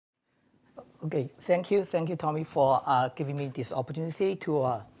Okay, thank you, Tommy, for giving me this opportunity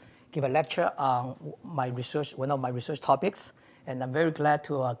to give a lecture on my research, one of my research topics, and I'm very glad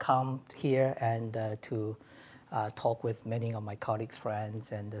to come here and to talk with many of my colleagues,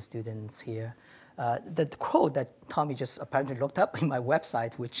 friends, and the students here. The quote that Tommy just apparently looked up in my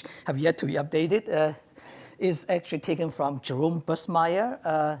website, which have yet to be updated, is actually taken from Jerome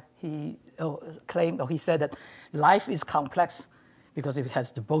Bussmeyer. He claimed, or he said that life is complex because it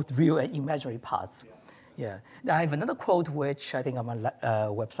has both real and imaginary parts. Yeah. I have another quote which I think on my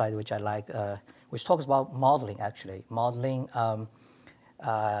website, which I like, which talks about modeling, actually. Modeling,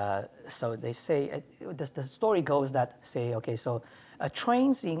 so they say, the story goes that, say, okay, so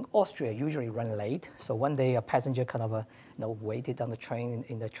trains in Austria usually run late. So one day a passenger kind of waited on the train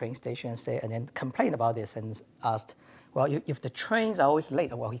in the train station and then complained about this and asked, well, if the trains are always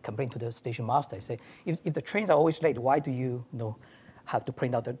late, well, he complained to the station master. He said, if the trains are always late, why do you, have to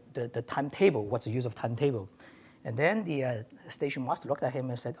print out the timetable? What's the use of timetable? And then the station master looked at him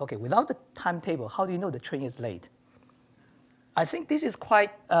and said, okay, without the timetable, how do you know the train is late? I think this is quite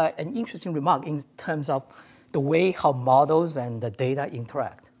an interesting remark in terms of the way how models and the data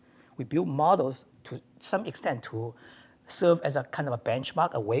interact. We build models to some extent to serve as a kind of a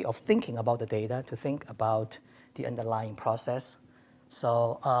benchmark, a way of thinking about the data, to think about the underlying process.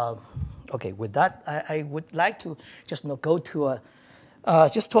 So, okay, with that, I would like to just go to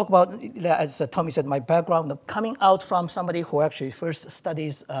just talk about, as Tommy said, my background, coming out from somebody who actually first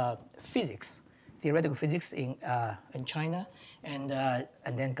studies physics, theoretical physics in China, and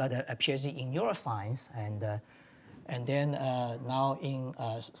then got a PhD in neuroscience, and then now in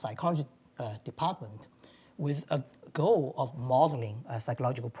psychology department, with a goal of modeling a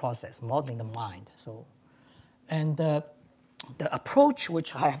psychological process, modeling the mind. So, and the approach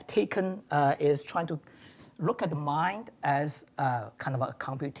which I have taken is trying to look at the mind as kind of a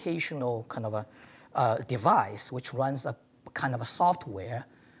computational kind of a device which runs a kind of a software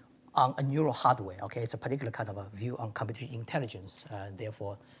on a neural hardware. Okay, it's a particular kind of a view on computational intelligence.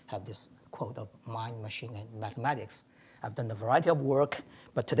 Therefore, have this quote of mind, machine, and mathematics. I've done a variety of work,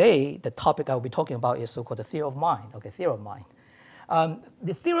 but today the topic I will be talking about is so-called the theory of mind. Okay, theory of mind.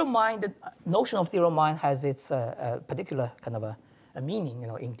 The theory of mind, the notion of theory of mind has its particular kind of a meaning,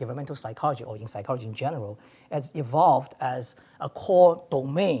 in developmental psychology or in psychology in general, has evolved as a core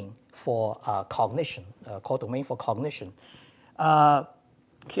domain for cognition,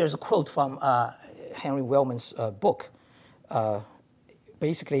 Here's a quote from Henry Wellman's book.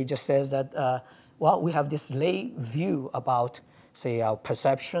 Basically, it just says that, well, we have this lay view about, say, our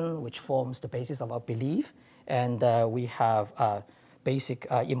perception, which forms the basis of our belief, and we have basic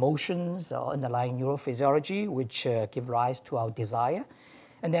emotions or underlying neurophysiology, which give rise to our desire.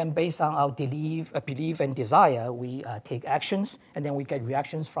 And then based on our belief and desire, we take actions, and then we get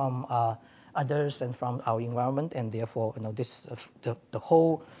reactions from others and from our environment, and therefore, this the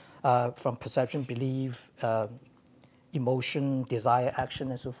whole from perception, belief, emotion, desire, action,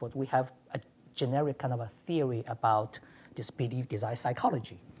 and so forth. We have a generic kind of a theory about this belief, desire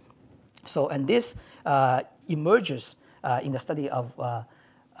psychology. So, and this emerges in the study of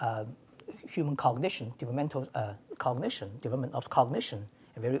human cognition, developmental development of cognition.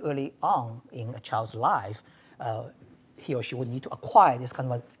 And very early on in a child's life, he or she would need to acquire this kind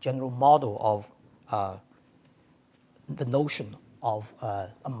of a general model of the notion of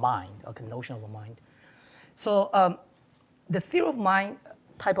a mind, or the notion of a mind. So the theory of mind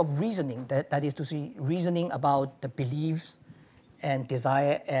type of reasoning, that is to say, reasoning about the beliefs and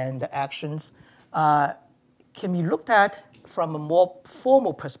desire and the actions, can be looked at from a more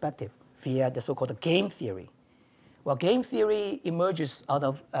formal perspective via the so-called game theory. Well, game theory emerges out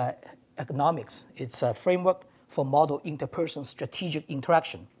of economics. It's a framework for model interpersonal strategic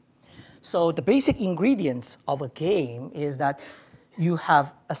interaction. So the basic ingredients of a game is that you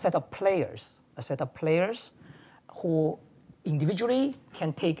have a set of players who individually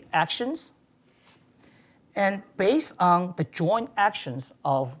can take actions, and based on the joint actions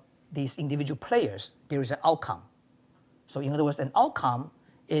of these individual players, there is an outcome. So in other words, an outcome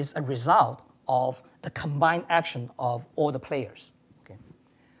is a result of the combined action of all the players. Okay.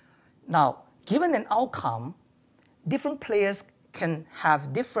 Now, given an outcome, different players can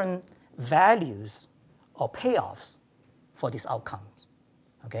have different values or payoffs for these outcomes.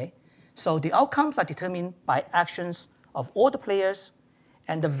 Okay? So the outcomes are determined by actions of all the players,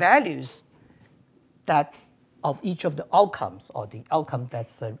 and the values that of each of the outcomes, or the outcome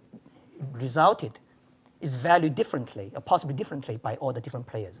that's resulted, is valued differently, or possibly differently by all the different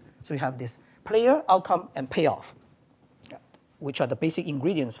players. So you have this player, outcome, and payoff, which are the basic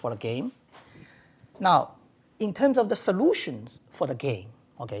ingredients for the game. Now, in terms of the solutions for the game,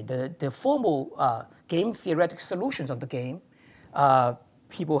 Okay, the formal game theoretic solutions of the game,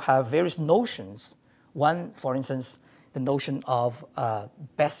 people have various notions. One, for instance, the notion of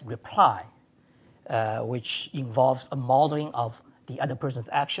best reply, which involves a modeling of the other person's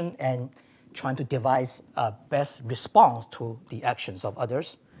action and trying to devise a best response to the actions of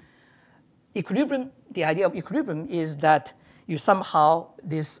others. Equilibrium, the idea of equilibrium is that you somehow,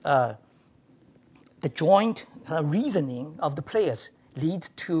 the joint reasoning of the players leads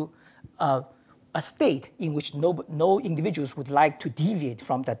to a state in which no individuals would like to deviate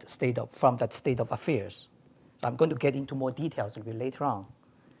from that state of affairs. So I'm going to get into more details a little bit later on.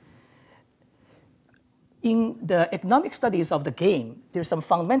 In the economic studies of the game, there's some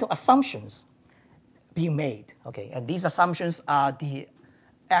fundamental assumptions being made. Okay, and these assumptions are the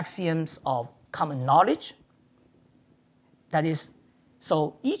axioms of common knowledge. That is,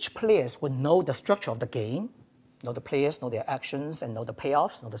 so each player would know the structure of the game, know the players, know their actions, and know the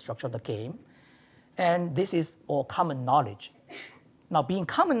payoffs, know the structure of the game. And this is all common knowledge. Now, being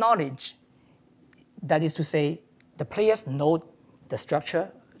common knowledge, that is to say, the players know the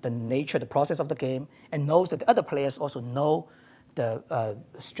structure, the nature, the process of the game, and knows that the other players also know the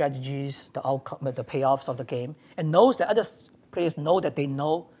strategies, the outcome, the payoffs of the game, and knows that other players know that they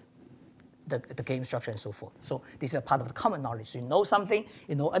know the game structure and so forth. So this is a part of the common knowledge. So you know something,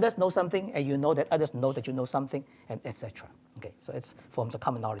 you know others know something, and you know that others know that you know something, and etc. Okay, so it forms a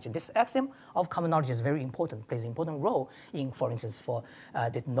common knowledge. And this axiom of common knowledge is very important, plays an important role in, for instance, for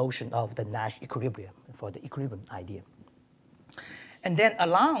the notion of the Nash equilibrium, for the equilibrium idea. And then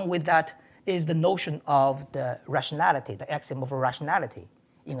along with that is the notion of the rationality, the axiom of rationality.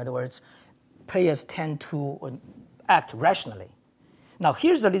 In other words, players tend to act rationally. Now,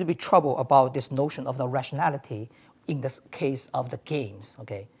 here's a little bit trouble about this notion of the rationality in this case of the games,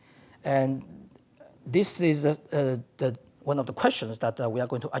 okay? And this is one of the questions that we are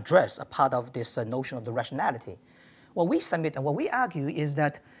going to address, a part of this notion of the rationality. What we submit and what we argue is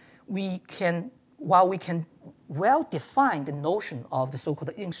that while we can well define the notion of the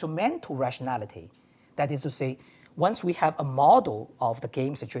so-called instrumental rationality, that is to say, once we have a model of the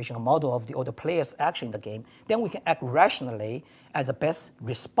game situation, a model of the other players' action in the game, then we can act rationally as a best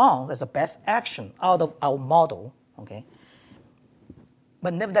response, as a best action out of our model, okay?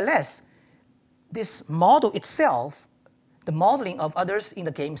 But nevertheless, this model itself, the modeling of others in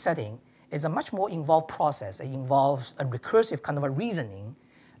the game setting, is a much more involved process. It involves a recursive kind of a reasoning,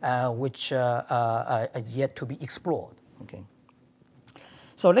 which is yet to be explored, okay?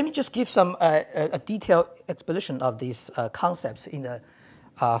 So let me just give some a detailed exposition of these concepts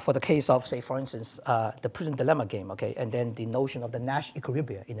for the case of, say, for instance, the prison dilemma game, okay, and then the notion of the Nash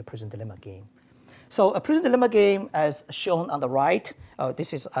equilibria in the prison dilemma game. So a prison dilemma game, as shown on the right,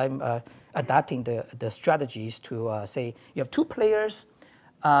 I'm adapting the strategies to say you have two players,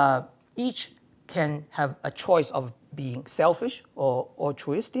 each can have a choice of being selfish or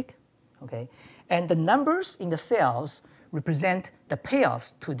altruistic, okay, and the numbers in the cells represent the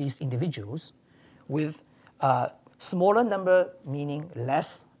payoffs to these individuals, with smaller number meaning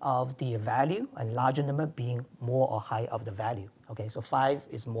less of the value and larger number being more or high of the value. Okay, so 5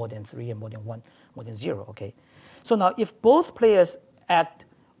 is more than 3 and more than 1, more than 0. Okay, so now if both players act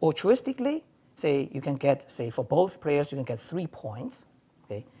altruistically, say you can get, say for both players you can get 3 points.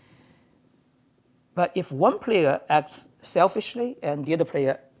 Okay, but if one player acts selfishly and the other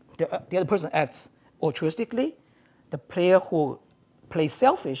person acts altruistically, the player who plays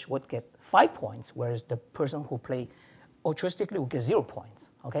selfish would get 5 points, whereas the person who plays altruistically would get 0 points.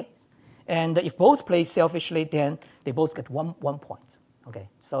 Okay, and if both play selfishly, then they both get one point. Okay,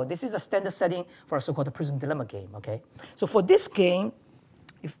 so this is a standard setting for a so-called prison dilemma game. Okay, so for this game,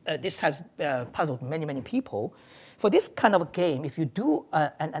 this has puzzled many people. For this kind of a game, if you do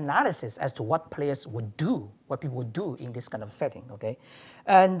an analysis as to what players would do, what people would do in this kind of setting, okay,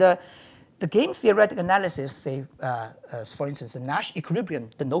 and the game theoretic analysis, say, for instance, the Nash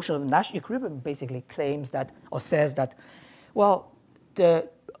equilibrium, the notion of Nash equilibrium basically claims that, or says that, well,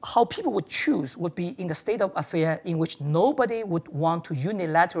 how people would choose would be in the state of affair in which nobody would want to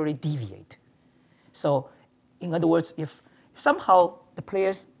unilaterally deviate. So, in other words, if somehow the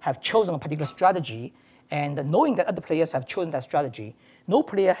players have chosen a particular strategy, and knowing that other players have chosen that strategy, no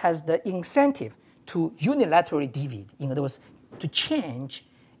player has the incentive to unilaterally deviate. In other words, to change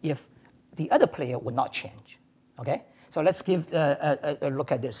if the other player would not change. Okay, so let's give a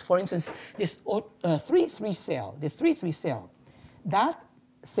look at this. For instance, this 3-3 cell, the 3-3 cell, that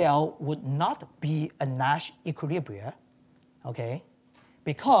cell would not be a Nash equilibria, okay,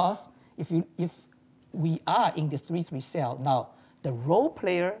 because if we are in this 3-3 cell, now the role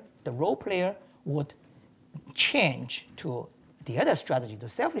player would change to the other strategy, the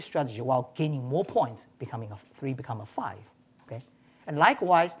selfish strategy, while gaining more points, becoming a 3 become a 5. Okay? And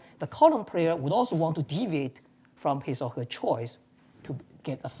likewise, the column player would also want to deviate from his or her choice to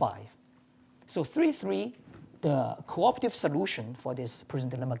get a 5. So 3-3, the cooperative solution for this prison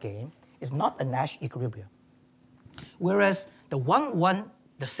dilemma game is not a Nash equilibrium. Whereas the 1-1,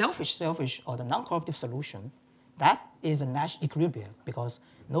 the selfish, or the non-cooperative solution, that is a Nash equilibrium because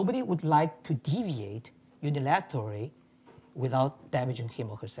nobody would like to deviate unilaterally without damaging him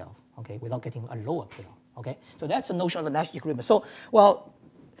or herself, okay, without getting a lower payoff, okay? So that's the notion of the Nash equilibrium. So, well,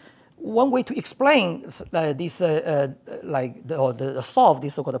 one way to explain solve this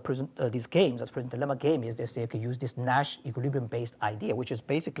so-called these games, as prison dilemma game, is they say you can use this Nash equilibrium-based idea, which is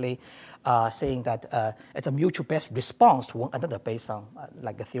basically saying that it's a mutual best response to one another based on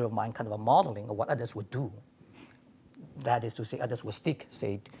like a theory of mind kind of a modeling of what others would do. That is to say, others would stick,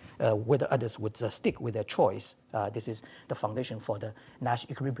 whether others would stick with their choice. This is the foundation for the Nash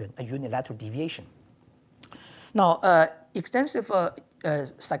equilibrium, a unilateral deviation. Now, extensive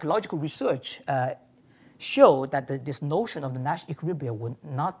psychological research show that this notion of the Nash equilibrium would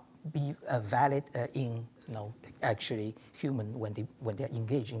not be valid in actually human when they are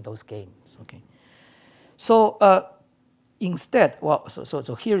engaged in those games. Okay, so instead, well,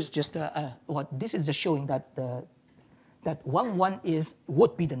 so here is just this is just showing that that 1-1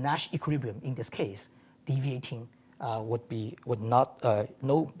 would be the Nash equilibrium in this case. Deviating nobody would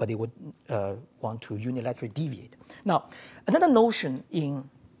want to unilaterally deviate. Now, another notion in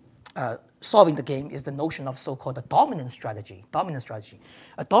solving the game is the notion of so-called a dominant strategy.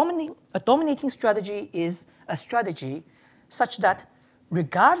 A dominating strategy is a strategy such that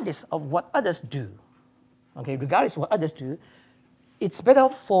regardless of what others do, it's better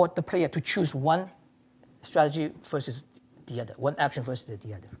for the player to choose one strategy versus the other, one action versus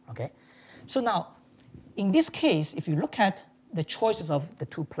the other. Okay, so now, in this case, if you look at the choices of the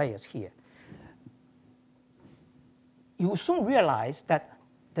two players here, you will soon realize that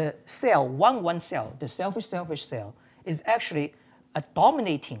the cell, 1-1 cell, the selfish cell, is actually a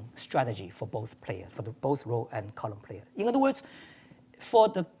dominating strategy for both players, for both row and column player. In other words, for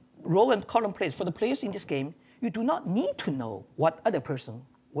the row and column players, for the players in this game, you do not need to know what other person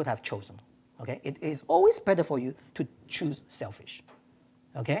would have chosen. Okay, it is always better for you to choose selfish.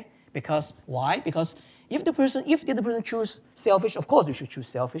 Okay, because why? Because if the other person choose selfish, of course you should choose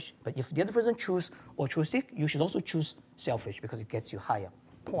selfish. But if the other person choose altruistic, you should also choose selfish because it gets you higher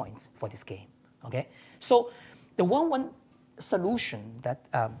points for this game. Okay, so the 1-1 solution, that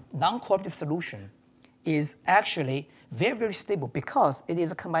non-cooperative solution, is actually very, very stable because it is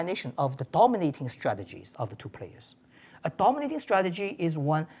a combination of the dominating strategies of the two players. A dominating strategy is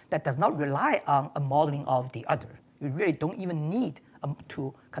one that does not rely on a modeling of the other. You really don't even need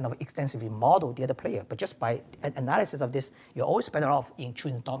to kind of extensively model the other player, but just by an analysis of this, you're always better off in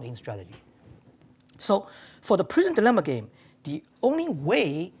choosing the dominating strategy. So for the prison dilemma game, the only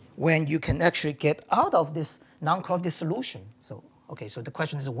way when you can actually get out of this non-cooperative solution, so the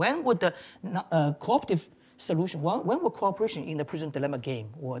question is, when would the cooperative solution, when would cooperation in the prison dilemma game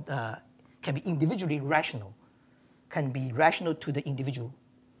can be individually rational, can be rational to the individual,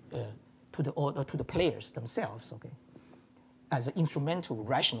 to the players themselves, okay, as an instrumental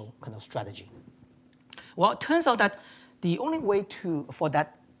rational kind of strategy. Well, it turns out that the only way for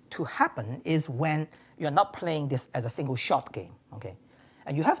that to happen is when you're not playing this as a single shot game, okay,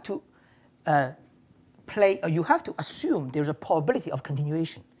 and you have to you have to assume there's a probability of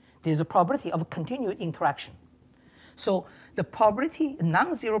continuation. There's a probability of continued interaction. So the probability,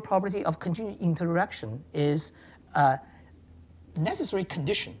 non-zero probability of continued interaction is a necessary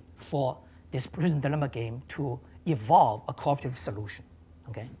condition for this prison dilemma game to evolve a cooperative solution.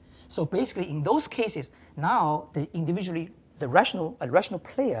 Okay, so basically in those cases, now a rational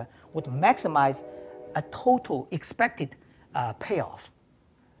player would maximize a total expected payoff,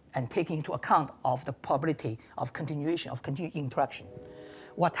 and taking into account of the probability of continuation, of continued interaction.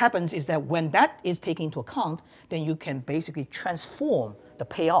 What happens is that when that is taken into account, then you can basically transform the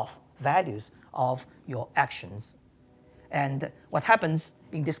payoff values of your actions. And what happens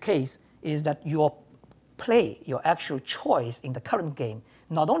in this case is that your actual choice in the current game,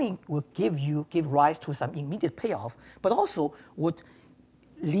 not only will give rise to some immediate payoff, but also would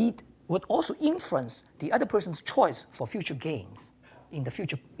also influence the other person's choice for future games in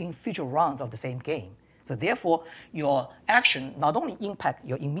future rounds of the same game. So therefore, your action not only impact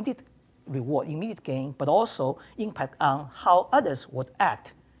your immediate reward, immediate gain, but also impact on how others would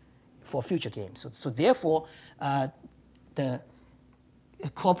act for future games. So therefore, the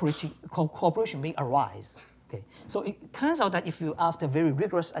cooperation may arise Okay. So it turns out that if you, after very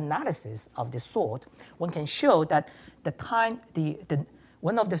rigorous analysis of this sort, one can show that the time,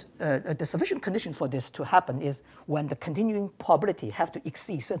 one of the sufficient condition for this to happen is when the continuing probability have to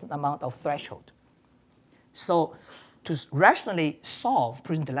exceed certain amount of threshold. So to rationally solve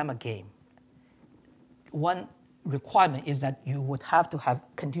prison dilemma game, one requirement is that you would have to have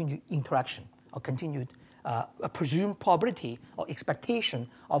continued interaction or continued a presumed probability or expectation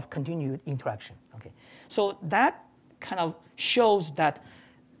of continued interaction. Okay, so that kind of shows that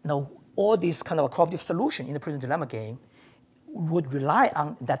all these kind of a cooperative solution in the prison dilemma game would rely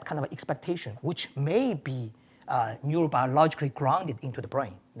on that kind of expectation, which may be neurobiologically grounded into the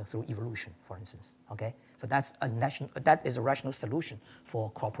brain through evolution, for instance. Okay, so that is a rational solution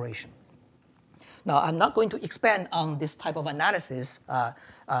for cooperation. Now, I'm not going to expand on this type of analysis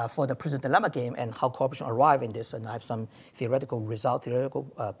for the prison dilemma game and how cooperation arrive in this, and I have some theoretical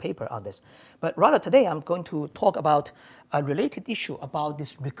paper on this. But rather today, I'm going to talk about a related issue about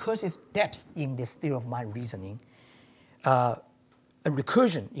this recursive depth in this theory of mind reasoning, a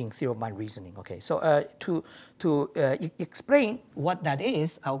recursion in theory of mind reasoning. Okay, so to explain what that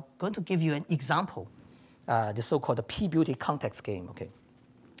is, I'm going to give you an example, the so-called P-beauty context game. Okay,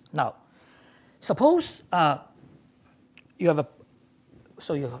 now, suppose you have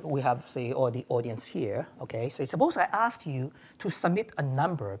we have, say, all the audience here, okay? So suppose I asked you to submit a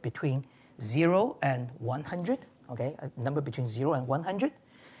number between 0 and 100, okay? A number between 0 and 100,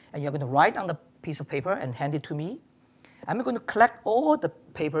 and you're going to write on the piece of paper and hand it to me. I'm going to collect all the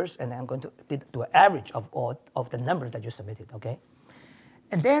papers, and I'm going to do an average of all of the numbers that you submitted, okay?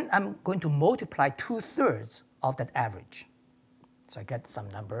 And then I'm going to multiply 2/3 of that average. So I get some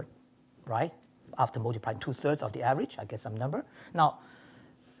number, right? After multiplying 2/3 of the average, I get some number. Now,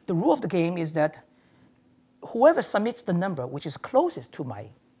 the rule of the game is that whoever submits the number which is closest to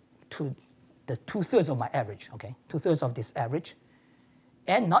the 2/3 of my average, okay, 2/3 of this average,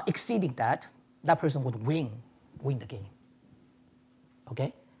 and not exceeding that, that person would win the game.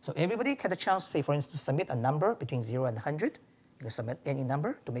 Okay, so everybody get a chance, say, for instance, to submit a number between 0 and 100. You can submit any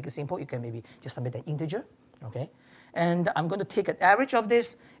number. To make it simple, you can maybe just submit an integer. Okay. And I'm going to take an average of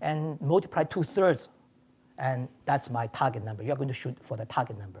this and multiply 2/3, and that's my target number. You're going to shoot for the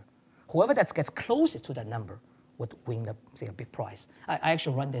target number. Whoever that gets closest to that number would win, say, a big prize. I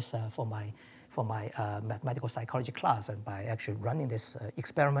actually run this for my mathematical psychology class, and by actually running this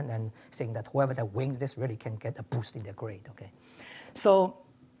experiment and saying that whoever that wins this really can get a boost in their grade. Okay, so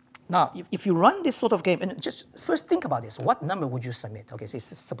now if you run this sort of game, and just first think about this: what number would you submit? Okay, so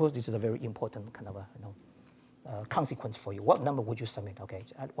suppose this is a very important kind of a consequence for you. What number would you submit? Okay,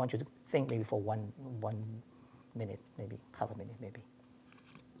 I want you to think maybe for one minute, maybe half a minute, maybe.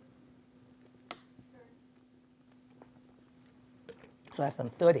 So I have some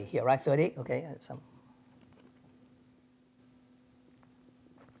 30 here, right? 30, okay.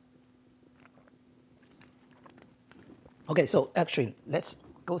 Okay, so actually, let's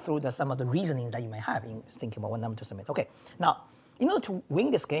go through some of the reasoning that you may have in thinking about what number to submit. Okay, now, in order to win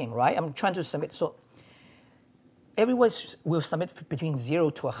this game, right, I'm trying to submit, so everyone will submit between 0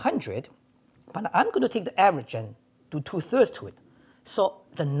 to 100, but I'm going to take the average and do 2/3 to it. So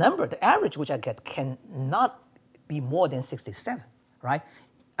the number, the average which I get cannot be more than 67, right?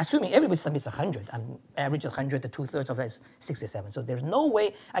 Assuming everybody submits 100, I'm average 100, the 2/3 of that is 67. So there's no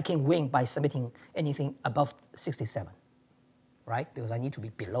way I can win by submitting anything above 67, right? Because I need to be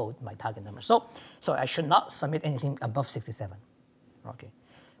below my target number. So I should not submit anything above 67, okay?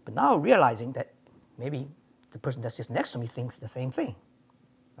 But now realizing that maybe the person that's just next to me thinks the same thing,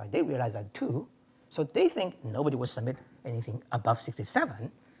 right? They realize that too. So they think nobody would submit anything above 67.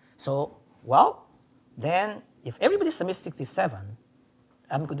 So, well, then if everybody submits 67,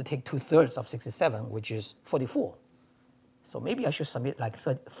 I'm going to take 2/3 of 67, which is 44. So maybe I should submit like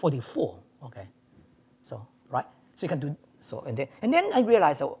 44, okay? So, right? So you can do, so, and then I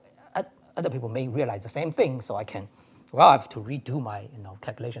realize, other people may realize the same thing, so I can, well, I have to redo my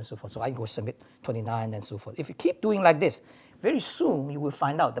calculations and so forth. So I go submit 29 and so forth. If you keep doing like this, very soon you will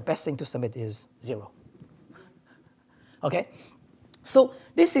find out the best thing to submit is 0. Okay? So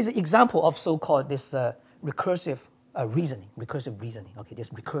this is an example of so-called this recursive reasoning, okay, this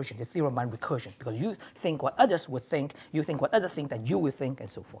recursion, the theory of mind recursion, because you think what others would think, you think what others think that you would think, and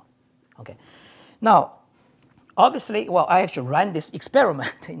so forth. Okay. Now, obviously, well, I actually ran this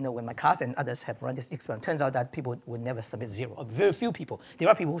experiment, when my class and others have run this experiment. Turns out that people would never submit 0. Very few people. There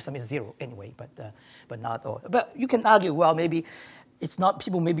are people who submit 0 anyway, but not all. But you can argue, well, maybe it's not,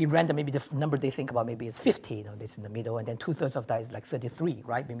 people may be random, maybe the number they think about maybe is 50, that's in the middle, and then 2/3 of that is like 33,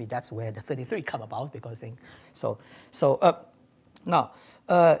 right? Maybe that's where the 33 come about, because now,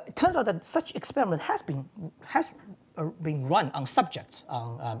 it turns out that such experiment has been run on subjects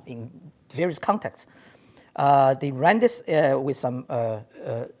in various contexts. They ran this with some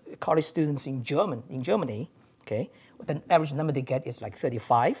college students in Germany. Okay, the average number they get is like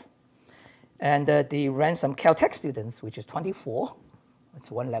 35, and they ran some Caltech students, which is 24. It's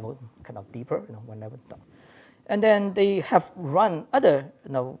one level kind of deeper, one level down. And then they have run other,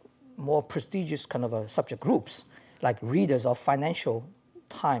 more prestigious kind of subject groups, like readers of Financial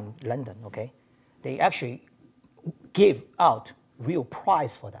Times London. Okay, they actually give out real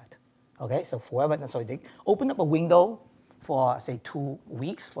prize for that. Okay, so so they open up a window for say 2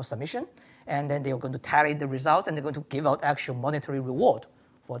 weeks for submission, and then they're going to tally the results, and they're going to give out actual monetary reward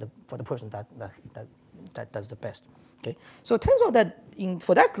for the person that does the best. Okay, so it turns out that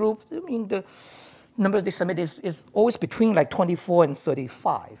for that group, I mean the numbers they submit is always between like 24 and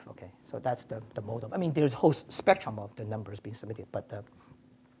 35. Okay, so that's the mode of. I mean, there's a whole spectrum of the numbers being submitted, but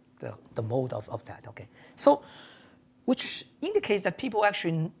the mode of that. Okay, so which indicates that people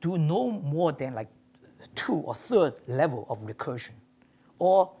actually do no more than like 2 or 3rd level of recursion,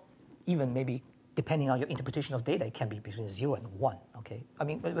 or even maybe depending on your interpretation of data, it can be between 0 and 1. Okay, I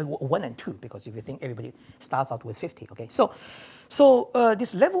mean 1 and 2, because if you think everybody starts out with 50. Okay, so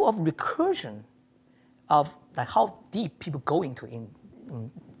this level of recursion of like how deep people go into in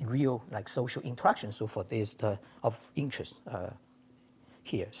real like social interactions, so forth, is of interest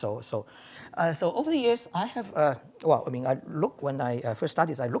here. So over the years, I have when I first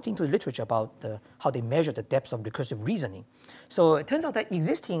started, I looked into the literature about how they measure the depths of recursive reasoning. So it turns out that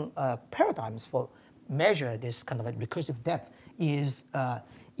existing paradigms for measure this kind of a recursive depth is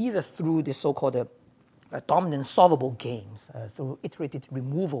either through the so-called dominant solvable games, through iterated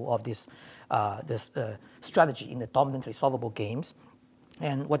removal of this strategy in the dominantly solvable games.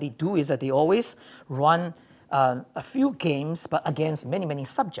 And what they do is that they always run a few games, but against many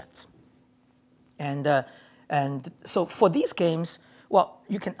subjects. And so for these games, well,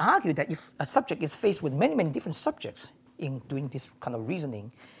 you can argue that if a subject is faced with many different subjects in doing this kind of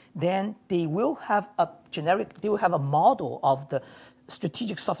reasoning, then they will have a model of the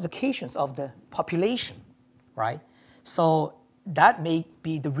strategic sophistications of the population, right? So that may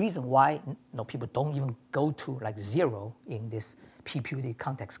be the reason why people don't even go to like 0 in this PPUD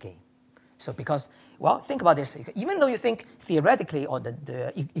context game. So because, well, think about this. Even though you think theoretically or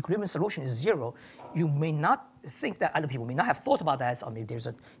the equilibrium solution is 0, you may not think that other people may not have thought about that, or maybe there's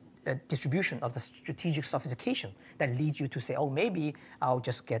a distribution of the strategic sophistication that leads you to say, oh, maybe I'll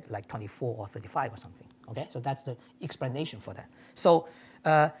just get like 24 or 35 or something. Okay, so that's the explanation for that. So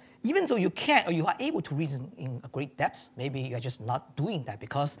even though you can or you are able to reason in a great depth, maybe you're just not doing that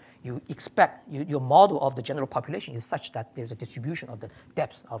because you expect your model of the general population is such that there's a distribution of the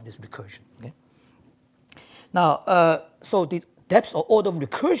depths of this recursion. Okay. Now, so the depths or order of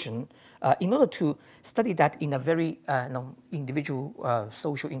recursion, in order to study that in a very individual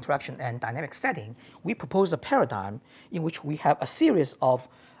social interaction and dynamic setting, we propose a paradigm in which we have a series of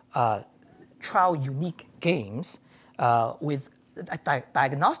trial unique games with a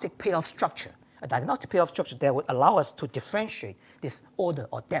diagnostic payoff structure, that would allow us to differentiate this order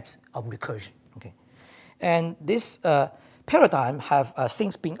or depth of recursion. Okay, and this paradigm have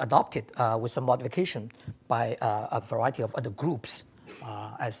since been adopted with some modification by a variety of other groups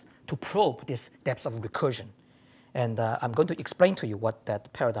as to probe this depth of recursion, and I'm going to explain to you what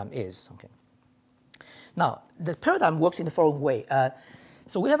that paradigm is. Okay. Now, the paradigm works in the following way.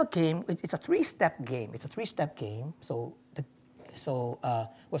 So we have a game. It's a 3-step game. So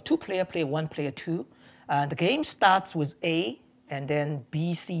we have 2 players, player 1, player 2. The game starts with A and then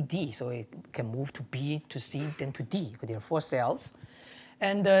B, C, D. So it can move to B, to C, then to D, because there are 4 cells.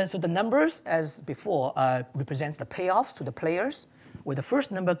 And so the numbers, as before, represents the payoffs to the players, where the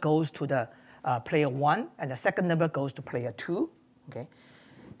first number goes to the player 1, and the second number goes to player 2. Okay,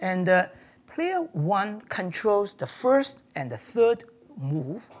 and player 1 controls the first and the third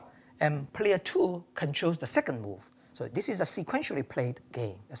move, and player 2 controls the second move. So this is a sequentially played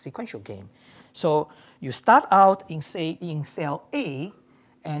game, a sequential game. So you start out in cell A,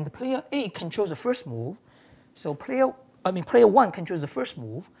 and player A controls the first move. So player 1 controls the first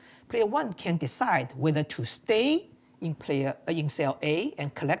move. Player 1 can decide whether to stay in cell A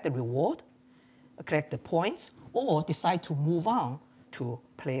and collect the reward, collect the points, or decide to move on to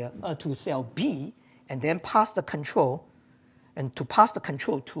cell B and then pass the control,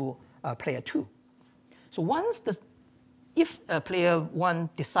 to player 2. So if player 1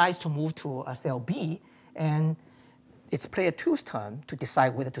 decides to move to cell B, and it's player 2's turn to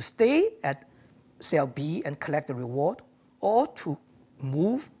decide whether to stay at cell B and collect the reward, or to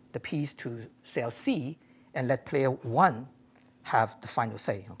move the piece to cell C and let player 1 have the final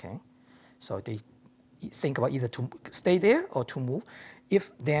say, okay? So they think about either to stay there or to move.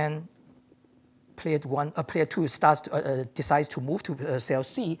 If then player 2 starts to, decides to move to cell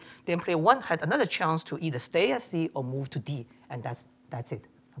C, then player 1 had another chance to either stay at C or move to D, and that's it,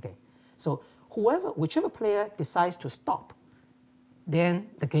 okay? So whichever player decides to stop, then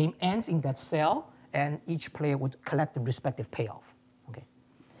the game ends in that cell, and each player would collect the respective payoff, okay?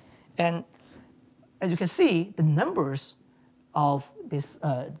 And as you can see, the numbers of this,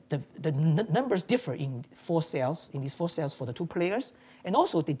 the numbers differ in these four cells for the two players, and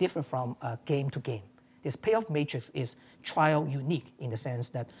also they differ from game to game. This payoff matrix is trial unique in the sense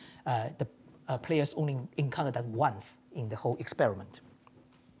that the players only encounter that once in the whole experiment.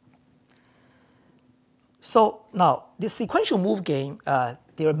 So now, this sequential move game,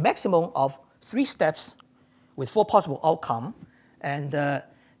 there are a maximum of 3 steps with 4 possible outcomes. And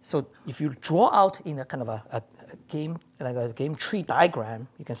so if you draw out in a kind of a game, like a game tree diagram,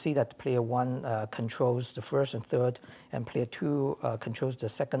 you can see that player 1 controls the first and third, and player 2 controls the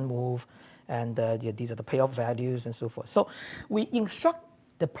second move, and these are the payoff values and so forth. So we instruct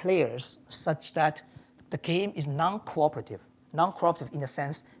the players such that the game is non-cooperative. Non-cooperative in the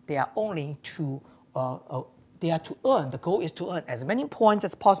sense they are only to earn, the goal is to earn as many points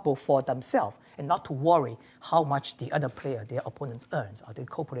as possible for themselves and not to worry how much the other player, their opponent earns, or the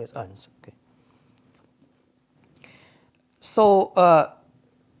co-players earns. Okay. So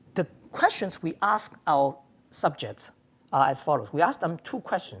the questions we ask our subjects are as follows. We ask them 2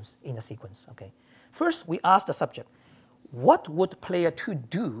 questions in the sequence. Okay. First, we ask the subject, what would player 2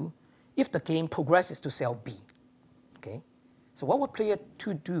 do if the game progresses to cell B? Okay. So what would player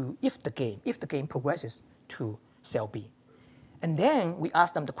 2 do if the game progresses to cell B? And then we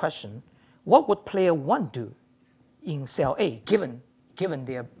ask them the question, what would player 1 do in cell A, given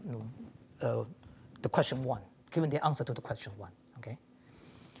their the question 1, given the answer to the question 1? Okay.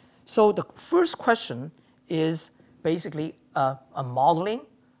 So the first question is basically a modeling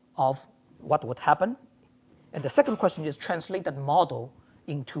of what would happen, and the second question is translate that model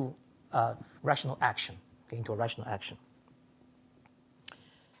into rational action, okay, into a rational action.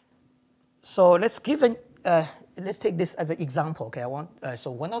 So let's take this as an example. Okay,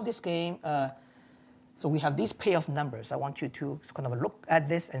 so one of this game. So we have these payoff numbers. I want you to kind of look at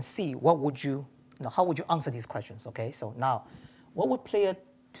this and see how would you answer these questions. Okay, so now, what would player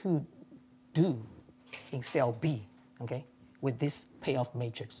 2 do in cell B? Okay, with this payoff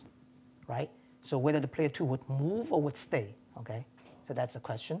matrix, right? So whether the player 2 would move or would stay. Okay, so that's the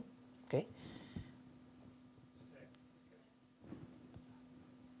question. Okay.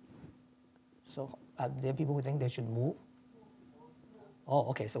 So are there people who think they should move? Oh,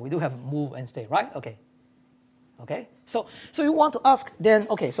 okay. So we do have move and stay, right? Okay. Okay. So you want to ask then?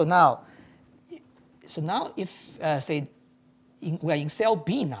 Okay. So now if say we are in cell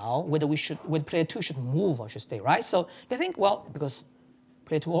B now, whether player 2 should move or should stay, right? So you think, well, because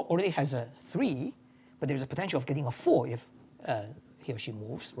player 2 already has a 3, but there's a potential of getting a 4 if he or she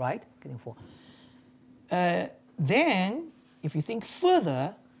moves, right? Getting 4. Then if you think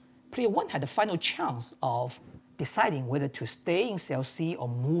further, player 1 had the final chance of deciding whether to stay in cell C or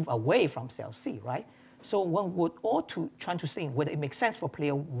move away from cell C, right? So one would ought to try to think whether it makes sense for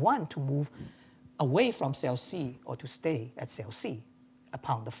player 1 to move away from cell C or to stay at cell C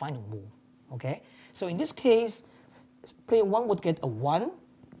upon the final move, okay? So in this case, player 1 would get a 1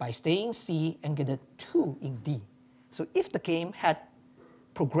 by staying C and get a 2 in D. So if the game had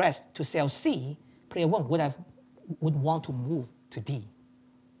progressed to cell C, player 1 would want to move to D,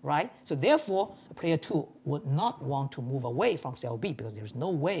 right? So therefore, player 2 would not want to move away from cell B because there's no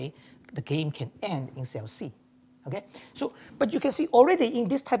way the game can end in cell C, okay? So, but you can see already in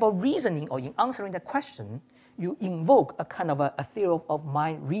this type of reasoning or in answering the question, you invoke a kind of a theory of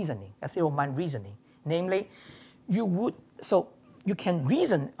mind reasoning, Namely, you can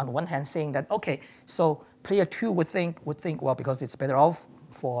reason on one hand saying that, okay, so player 2 would think, well, because it's better off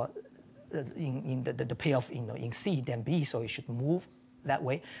for in the payoff in C than B, so it should move that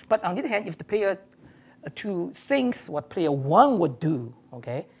way. But on the other hand, if the player 2 thinks what player 1 would do,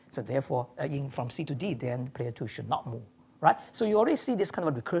 okay, so therefore from C to D, then player 2 should not move, right? So you already see this kind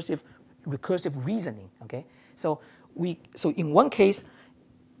of a recursive reasoning, okay? So in one case,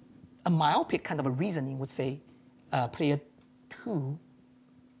 a myopic kind of a reasoning would say player 2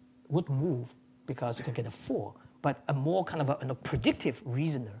 would move because you can get a 4, but a more kind of a predictive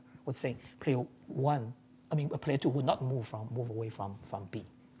reasoner would say player 2 would not move away from B,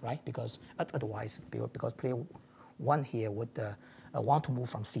 right? Because otherwise, because player 1 here would want to move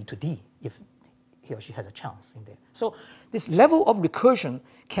from C to D if he or she has a chance in there. So this level of recursion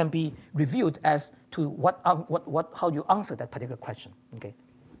can be reviewed as to how you answer that particular question. Okay.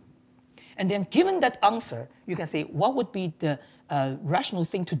 And then given that answer, you can say what would be the rational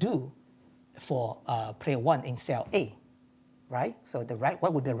thing to do for player 1 in cell A, right? So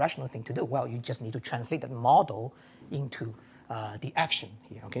what would the rational thing to do? Well, you just need to translate that model into the action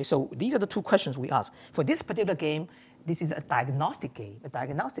here. Okay, so these are the two questions we ask. For this particular game, this is a diagnostic game. A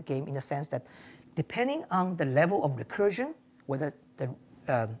diagnostic game in the sense that depending on the level of recursion, whether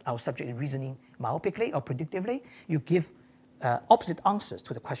our subject is reasoning myopically or predictively, you give opposite answers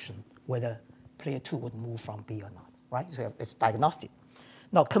to the question whether player 2 would move from B or not, right? So it's diagnostic.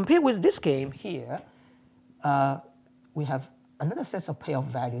 Now, compared with this game here, we have another set of payoff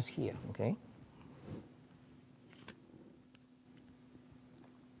values here, okay?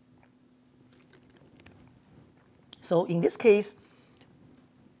 So in this case,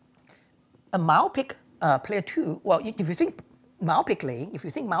 a myopic player 2, well, if you think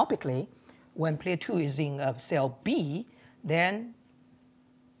myopically, when player 2 is in cell B, then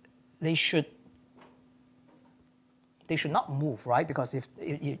they should not move, right? Because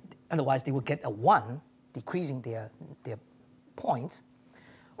otherwise they will get a 1, decreasing their points.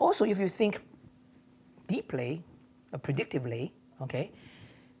 Also, if you think deeply, predictively, okay,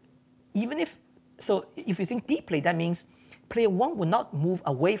 if you think deeply, that means player 1 will not move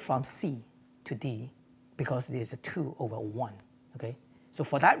away from C to D because there's a 2 over 1, okay? So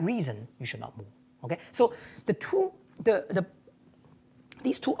for that reason, you should not move, okay? So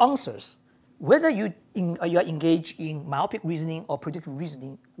these two answers, whether you are engaged in myopic reasoning or predictive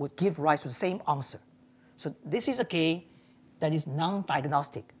reasoning, would give rise to the same answer. So this is a game that is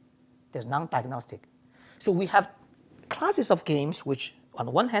non-diagnostic. There's non-diagnostic. So we have classes of games which on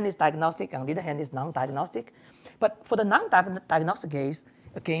the one hand is diagnostic, and on the other hand is non-diagnostic. But for the non-diagnostic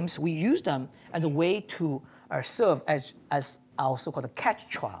games, we use them as a way to serve as our so-called catch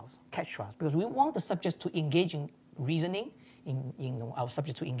trials, because we want the subjects to engage in reasoning, our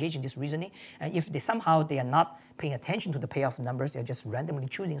subjects to engage in this reasoning, and if they are not paying attention to the payoff numbers, they're just randomly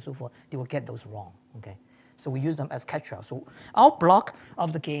choosing and so forth, they will get those wrong, okay? So we use them as catch trials. So our block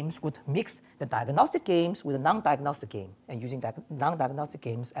of the games would mix the diagnostic games with the non-diagnostic game, and using non-diagnostic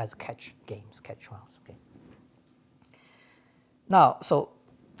games as catch trials, okay? Now, so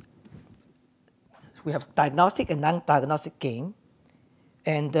we have diagnostic and non-diagnostic game,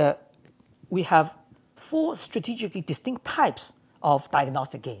 and we have 4 strategically distinct types of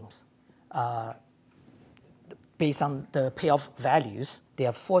diagnostic games. Based on the payoff values, there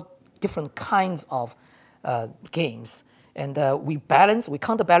are 4 different kinds of games. And we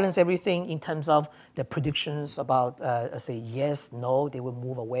counterbalance everything in terms of the predictions about, say, yes, no, they will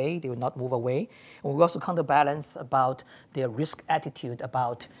move away, they will not move away. And we also counterbalance about their risk attitude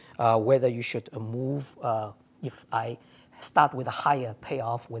about whether you should move if I start with a higher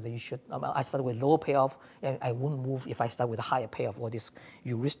payoff, whether you should, I start with lower payoff, and I won't move if I start with a higher payoff, or this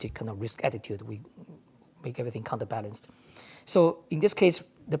heuristic kind of risk attitude. We make everything counterbalanced. So in this case,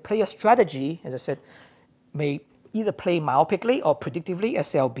 the player strategy, as I said, may either play myopically or predictively as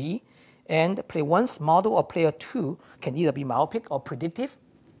cell B, and player 1's model or player 2 can either be myopic or predictive.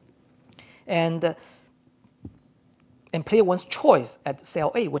 And player 1's choice at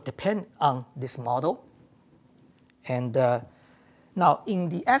cell A would depend on this model. And now in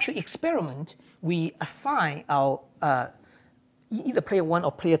the actual experiment, we assign our either player 1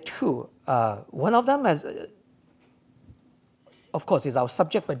 or player 2. One of them, of course, is our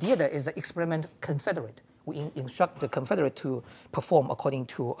subject, but the other is the experiment confederate. We instruct the confederate to perform according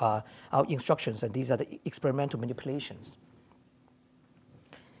to our instructions, and these are the experimental manipulations.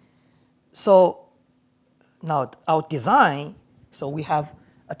 So now our design, so we have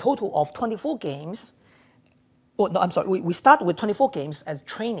a total of 24 games. Oh, no, I'm sorry, we start with 24 games as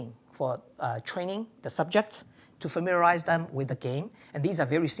training for training the subjects to familiarize them with the game. And these are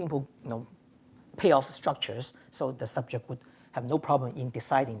very simple, payoff structures, so the subject would have no problem in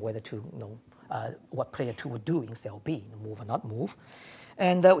deciding whether to, what player 2 would do in cell B, move or not move.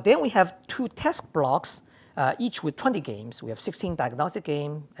 And then we have 2 task blocks, each with 20 games. We have 16 diagnostic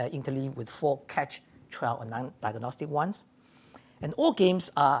games interleaved with 4 catch, trial, and non-diagnostic ones. And all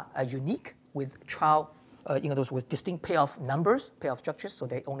games are unique with trial, those with distinct payoff numbers, payoff structures, so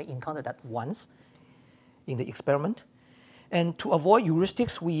they only encounter that once in the experiment. And to avoid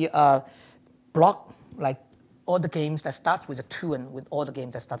heuristics, we block like all the games that start with a 2 and with all the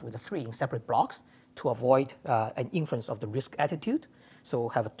games that start with a 3 in separate blocks to avoid an influence of the risk attitude. So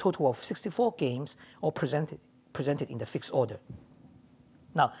have a total of 64 games all presented in the fixed order.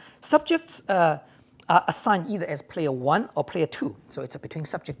 Now, subjects are assigned either as player 1 or player 2, so it's a between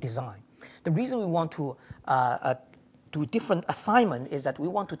subject design. The reason we want to do different assignment is that we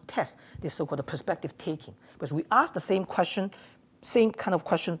want to test this so-called perspective taking, because we ask the same question, same kind of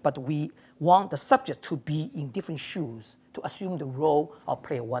question, but we want the subject to be in different shoes to assume the role of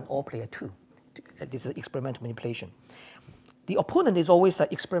player 1 or player 2. This is experimental manipulation. The opponent is always an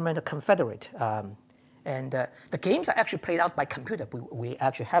experimental confederate. And the games are actually played out by computer. We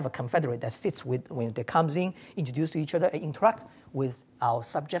actually have a confederate that sits with, when they comes in, introduce to each other, and interact with our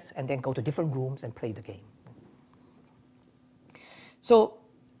subjects, and then go to different rooms and play the game. So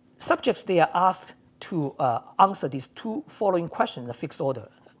subjects, they are asked to answer these two following questions in a fixed order.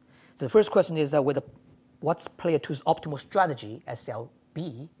 So the first question is whether what's player 2's optimal strategy at cell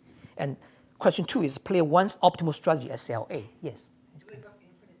B? And question 2 is player 1's optimal strategy at cell A. Yes? Do they have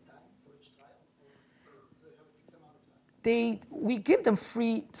infinite time for each trial? Or do they have a fixed amount of time? We give them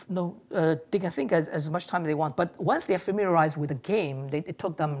free, they can think as much time as they want, but once they're familiarized with the game, it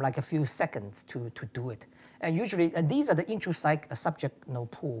took them like a few seconds to do it. And usually, and these are the intropsych subject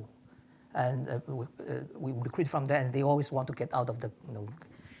pool. And we recruit from there, and they always want to get out of the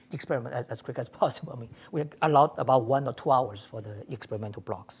experiment as quick as possible. I mean, we allowed about 1 or 2 hours for the experimental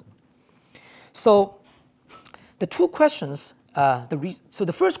blocks. So the two questions, so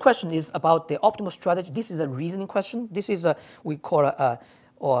the first question is about the optimal strategy. This is a reasoning question. This is we call a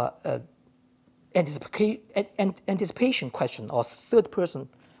anticipation question, or third person.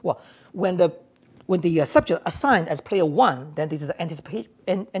 Well, when the subject assigned as player 1, then this is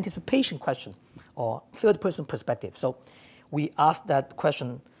an anticipation question, or third person perspective. So we ask that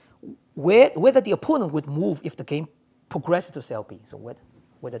question, whether the opponent would move if the game progresses to cell B. So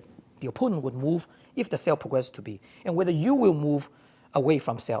whether the opponent would move if the cell progresses to B, and whether you will move away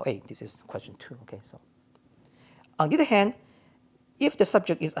from cell A. This is question 2. Okay, so on the other hand, if the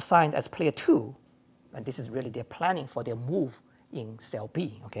subject is assigned as player 2, and this is really their planning for their move in cell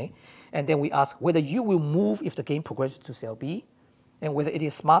B, okay, and then we ask whether you will move if the game progresses to cell B, and whether it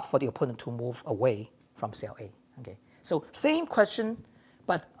is smart for the opponent to move away from cell A. Okay, so same question,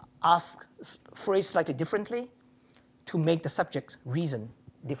 but phrased slightly differently to make the subject reason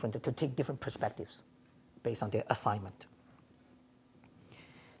different, to take different perspectives based on their assignment.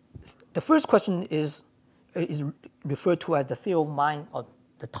 The first question is referred to as the theory of mind, or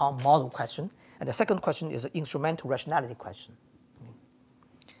the Tom model question, and the second question is an instrumental rationality question.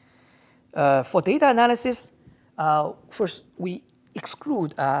 For data analysis, first we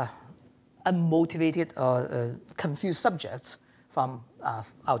exclude unmotivated or confused subjects from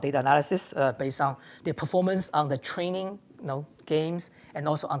our data analysis based on their performance on the training games and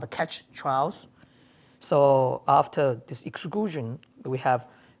also on the catch trials. So after this exclusion, we have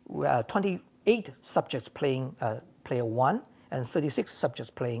 28 subjects playing player 1 and 36 subjects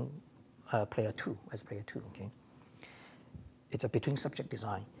playing player 2 as player 2. Okay, it's a between subject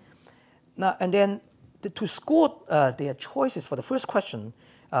design. Now and then to score their choices for the first question,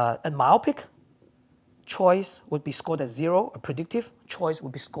 a myopic choice would be scored as 0. A predictive choice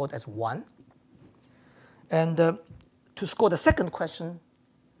would be scored as 1. And to score the second question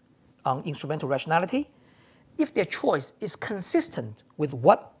on instrumental rationality, if their choice is consistent with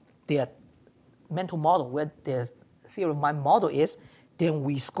what their mental model, where their theory of mind model is, then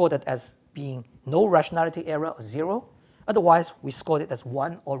we score that as being no rationality error or 0. Otherwise, we score it as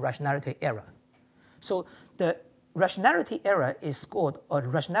 1 or rationality error. So the rationality error is scored, or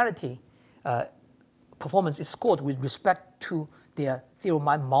rationality performance is scored with respect to their theory of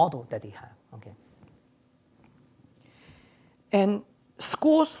mind model that they have. Okay. And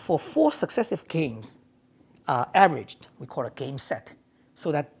scores for 4 successive games are averaged. We call it a game set,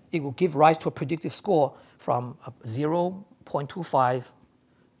 so that it will give rise to a predictive score from 0, 0.25,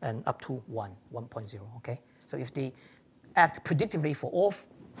 and up to 1.0. Okay. So if they act predictively for all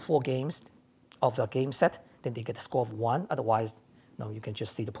 4 games of the game set, then they get a score of 1. Otherwise, you can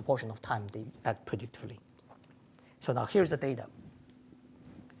just see the proportion of time they act predictively. So now here's the data.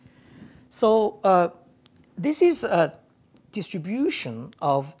 So this is a distribution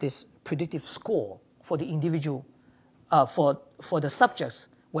of this predictive score for the individual, for the subjects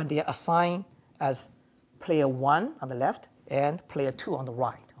when they are assigned as player 1 on the left and player 2 on the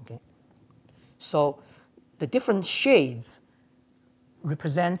right. Okay. So the different shades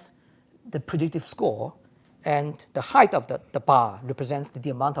represent the predictive score, and the height of the bar represents the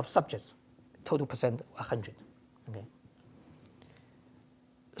amount of subjects, total percent 100. Okay.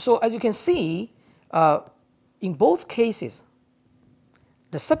 So as you can see, in both cases,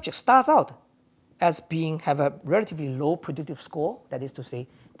 the subject starts out as have a relatively low predictive score. That is to say,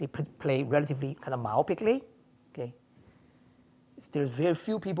 they play relatively kind of myopically. Okay. There's very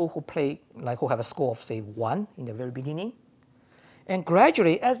few people who play who have a score of say 1 in the very beginning, And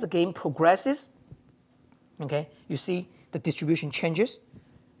gradually, as the game progresses, okay, you see the distribution changes.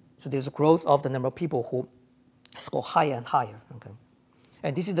 So there's a growth of the number of people who score higher and higher. Okay,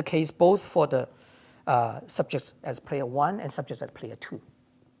 and this is the case both for the subjects as player 1 and subjects as player 2.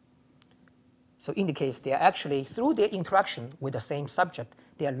 So indicates they are actually, through their interaction with the same subject,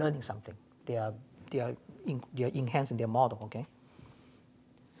 they are learning something. They are enhancing their model. Okay.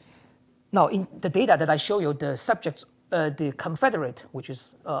 Now, in the data that I show you, the subjects, the confederate, which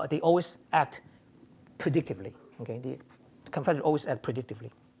is they always act predictively. Okay, the confederate always act predictively.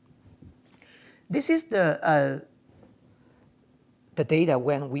 This is the data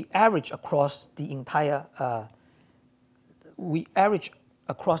when we average across the entire, we average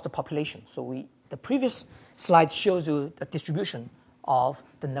across the population. So the previous slide shows you the distribution of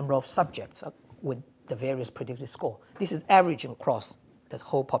the number of subjects with the various predicted score. This is averaging across the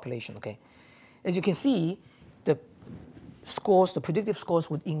whole population. Okay, as you can see, the scores, the predictive scores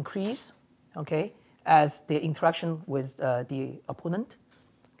would increase. Okay, as their interaction with the opponent.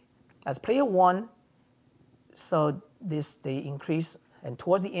 As player 1, so they increase, and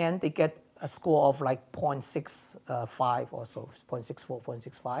towards the end they get a score of like 0.65 or so, 0.64,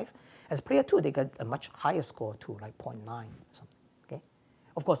 0.65. As player 2, they get a much higher score too, like 0.9 or something. Okay,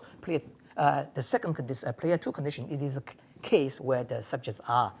 of course, the second player 2 condition, it is a case where the subjects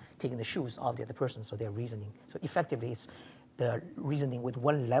are taking the shoes of the other person, so they're reasoning. So effectively, it's the reasoning with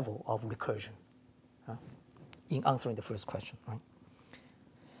one level of recursion in answering the first question, right?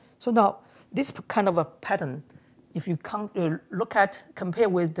 So now, this kind of a pattern, if you compare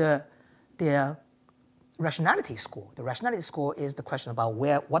with their rationality score. The rationality score is the question about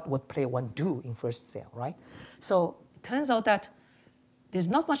what would player 1 do in first cell, right? So it turns out that there's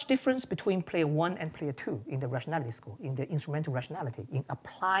not much difference between player 1 and player 2 in the rationality score, in the instrumental rationality, in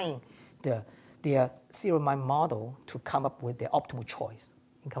applying their theorem model to come up with their optimal choice,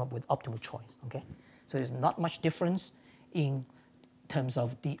 okay? So there's not much difference in terms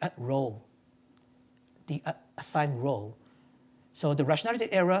of the role, the assigned role. So the rationality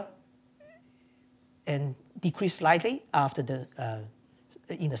error and decrease slightly after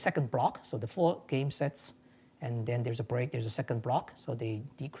in the second block. So the 4 game sets, and then there's a break. There's a second block, so they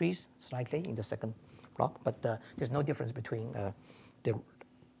decrease slightly in the second block. But there's no difference between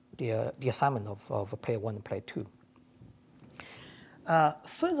the assignment of player 1 and player 2.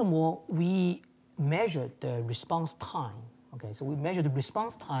 Furthermore, we measure the response time. Okay, so we measure the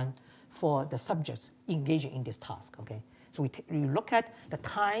response time for the subjects engaging in this task. Okay, so we look at the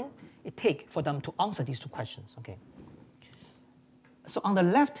time it takes for them to answer these 2 questions. Okay, so on the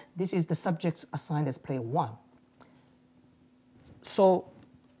left, this is the subjects assigned as player 1. So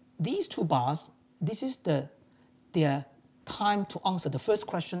these 2 bars, this is their time to answer the first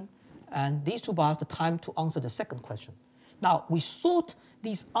question, and these 2 bars, the time to answer the second question. Now, we sort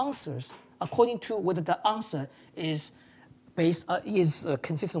these answers according to whether the answer is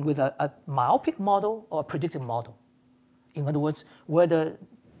consistent with a myopic model or a predictive model. In other words, whether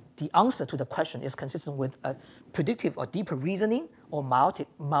the answer to the question is consistent with a predictive or deeper reasoning or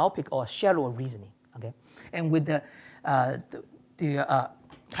myopic or shallower reasoning. Okay, and with the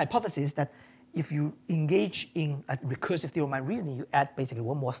hypothesis that if you engage in a recursive theorem reasoning, you add basically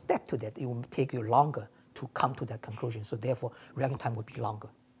one more step to that. It will take you longer to come to that conclusion. So therefore, reaction time would be longer.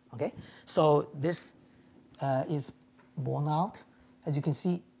 Okay, so this is borne out. As you can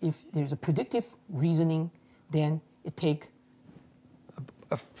see, if there's a predictive reasoning, then it takes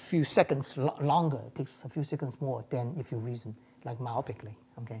a few seconds longer. It takes a few seconds more than if you reason like myopically.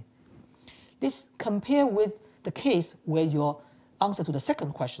 Okay, this compare with the case where your answer to the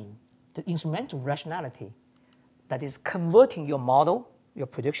second question, the instrumental rationality, that is converting your model, your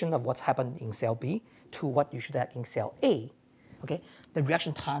prediction of what's happened in cell B to what you should have in cell A. Okay, the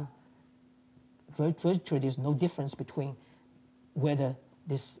reaction time, virtually there's no difference between whether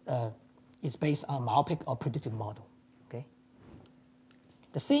this is based on myopic or predictive model. Okay,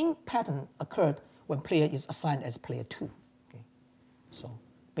 the same pattern occurred when player is assigned as player 2. Okay, so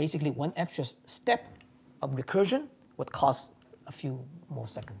basically one extra step of recursion would cost a few more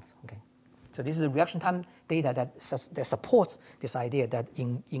seconds. Okay, so this is the reaction time data that supports this idea that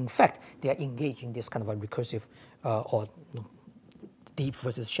in fact they are engaged in this kind of a recursive or deep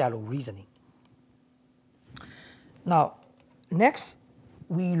versus shallow reasoning. Now, next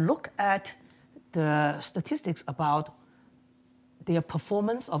we look at the statistics about their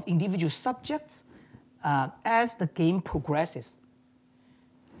performance of individual subjects as the game progresses.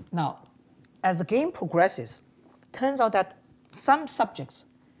 Now, as the game progresses, turns out that some subjects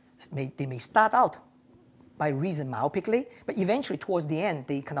may start out by reason myopically, but eventually towards the end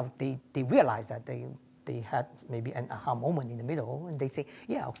they realize that they had maybe an aha moment in the middle, and they say,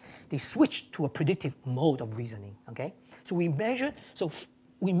 yeah, they switched to a predictive mode of reasoning. Okay, so we measure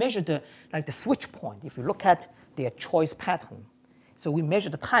the switch point. If you look at their choice pattern, so we measure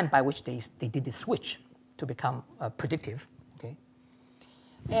the time by which they did the switch to become predictive. Okay,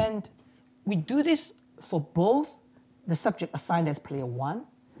 and we do this for both the subject assigned as player 1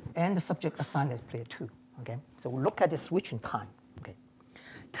 and the subject assigned as player 2. Okay, so we look at the switching time. Okay,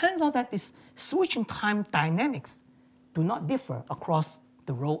 turns out that this switching time dynamics do not differ across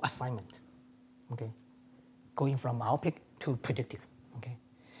the role assignment. Okay, going from myopic to predictive. Okay,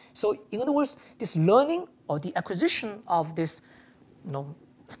 so in other words, this learning or the acquisition of this,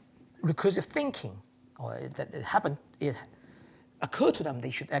 recursive thinking, or that it occurred to them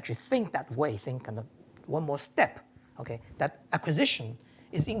they should actually think that way, think kind of one more step. Okay, that acquisition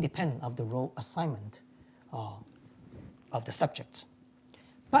is independent of the role assignment of the subjects.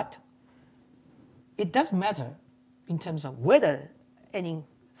 But it does matter in terms of whether any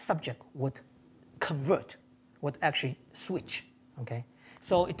subject would convert, would actually switch. Okay,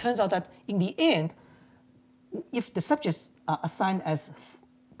 so it turns out that in the end, if the subjects are assigned as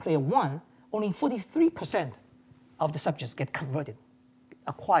player 1, only 43% of the subjects get converted,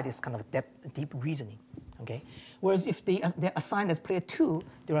 acquire this kind of deep reasoning. Okay, whereas if they're assigned as player 2,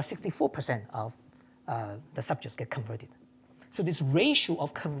 there are 64% of the subjects get converted. So this ratio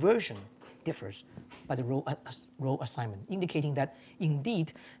of conversion differs by the role assignment, indicating that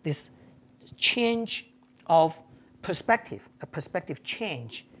indeed this change of perspective, a perspective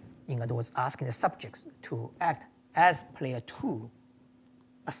change, in other words, asking the subjects to act as player 2,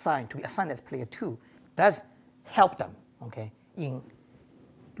 to be assigned as player 2, does help them, okay, in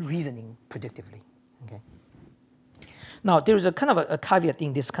reasoning predictively. Okay. Now there is a kind of a caveat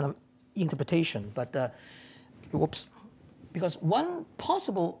in this kind of interpretation, but whoops, because one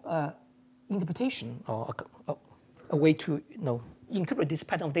possible interpretation or a way to interpret this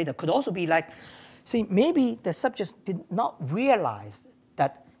pattern of data could also be like, see, maybe the subjects did not realize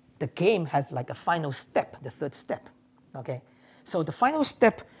that the game has like a final step, the third step. Okay, so the final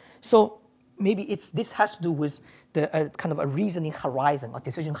step, so maybe this has to do with the kind of a reasoning horizon or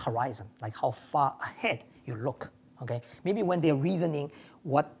decision horizon, like how far ahead you look. Okay, maybe when they're reasoning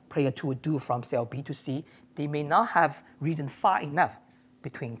what player 2 would do from cell B to C, they may not have reasoned far enough to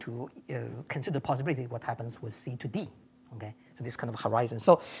consider the possibility of what happens with C to D. Okay, so this kind of horizon.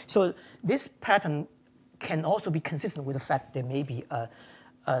 So this pattern can also be consistent with the fact there may be a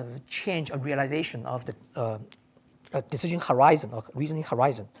change, a realization of the decision horizon or reasoning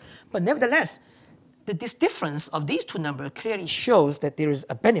horizon. But nevertheless, this difference of these two numbers clearly shows that there is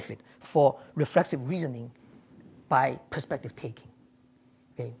a benefit for reflexive reasoning by perspective taking.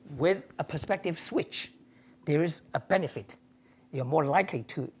 Okay, with a perspective switch, there is a benefit. You're more likely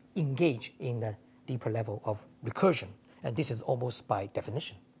to engage in the deeper level of recursion, and this is almost by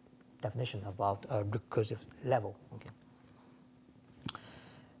definition about a recursive level. Okay.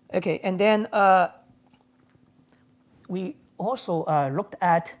 Okay, and then we also looked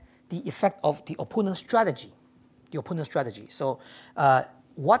at the effect of the opponent strategy. So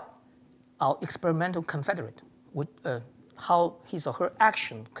what our experimental confederate would, how his or her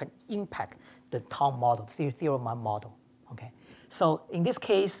action can impact the Tom model, theorem model. Okay, so in this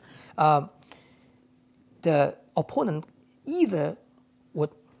case, the opponent either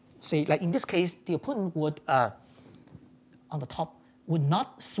would say, like in this case, the opponent would on the top would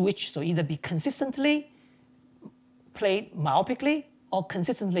not switch, so either be consistently played myopically or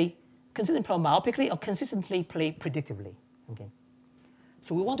consistently play myopically or consistently play predictively. Okay.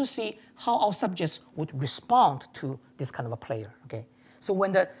 So we want to see how our subjects would respond to this kind of a player. Okay. So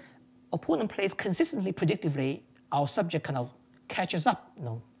when the opponent plays consistently predictively, our subject kind of catches up,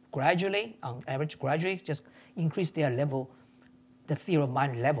 gradually, on average, just increase their level, the theory of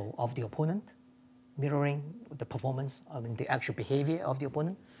mind level of the opponent, mirroring the performance, the actual behavior of the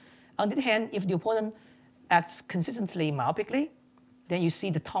opponent. On the other hand, if the opponent acts consistently myopically, then you see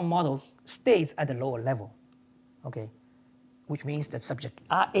the Tom model stays at the lower level, okay, which means that subjects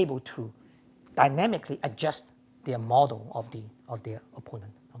are able to dynamically adjust their model of their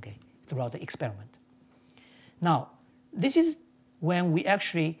opponent, okay, throughout the experiment. Now, this is when we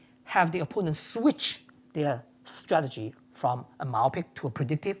actually have the opponent switch their strategy from a myopic to a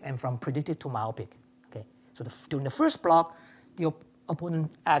predictive and from predictive to myopic. Okay, so during the first block, the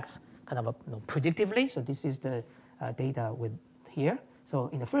opponent acts kind of predictively. So this is the data with here. So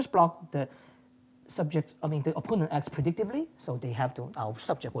in the first block, the opponent acts predictively. So they have to, our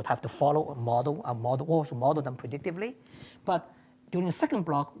subject would have to follow a model, also model them predictively. But during the second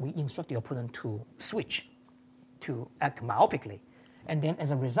block, we instruct the opponent to switch, to act myopically. And then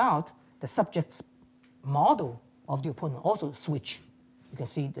as a result, the subject's model of the opponent also switch. You can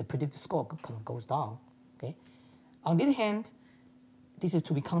see the predicted score kind of goes down. Okay. On the other hand, this is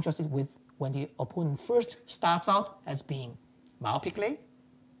to be contrasted with when the opponent first starts out as being myopically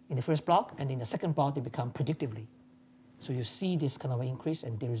in the first block, and in the second block they become predictively. So you see this kind of increase,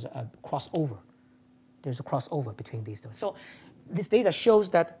 and there is a crossover. There's a crossover between these two. So this data shows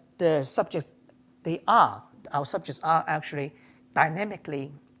that the subjects, our subjects are actually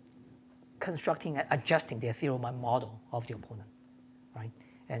dynamically constructing and adjusting their theorem model of the opponent, right?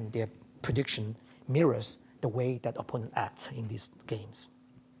 And their prediction mirrors the way that opponent acts in these games.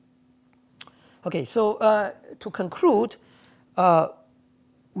 Okay, so to conclude,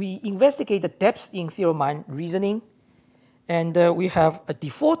 we investigate the depths in theorem reasoning, and we have a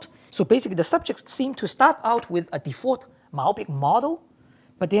default. So basically, the subjects seem to start out with a default myopic model,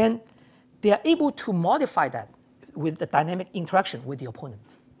 but then they are able to modify that with the dynamic interaction with the opponent.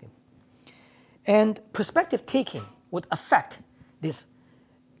 Okay. And perspective taking would affect this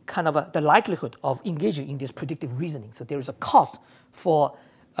kind of the likelihood of engaging in this predictive reasoning. So there is a cost for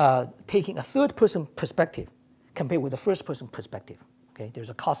taking a third-person perspective compared with the first-person perspective. Okay, there's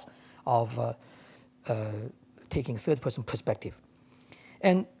a cost of taking third-person perspective,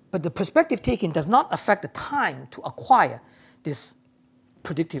 but the perspective taking does not affect the time to acquire this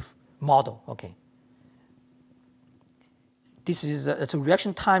predictive model. Okay, this is it's a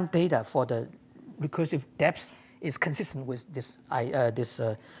reaction time data for the recursive depths is consistent with this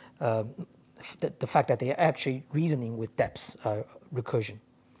the fact that they are actually reasoning with depths recursion.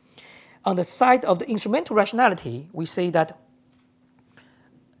 On the side of the instrumental rationality, we say that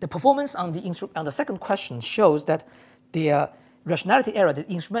the performance on the second question shows that the rationality error,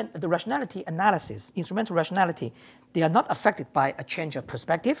 the rationality analysis, instrumental rationality, they are not affected by a change of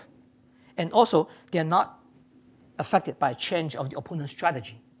perspective, and also they are not affected by a change of the opponent's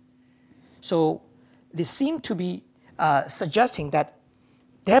strategy. So they seem to be suggesting that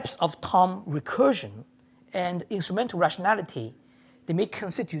depths of time recursion and instrumental rationality, they may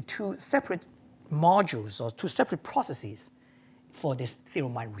constitute two separate modules or two separate processes for this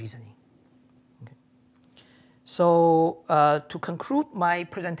theorem reasoning. Okay. So to conclude my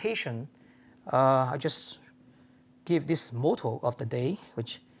presentation, I just give this motto of the day,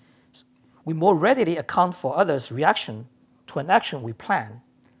 which is, we more readily account for others' reaction to an action we plan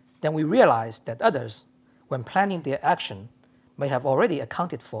than we realize that others, when planning their action, may have already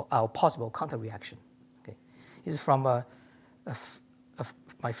accounted for our possible counter-reaction. Okay. This is from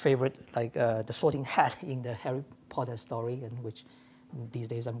my favorite, like the sorting hat in the Harry Potter story, and which these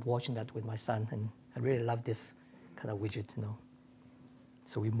days I'm watching that with my son, and I really love this kind of widget, you know.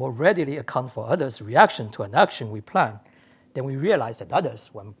 So we more readily account for others' reaction to an action we plan than we realize that others,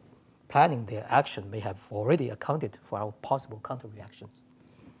 when planning their action, may have already accounted for our possible counter-reactions.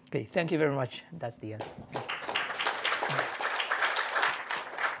 Okay, thank you very much. That's the end.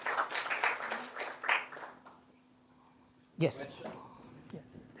 Yes.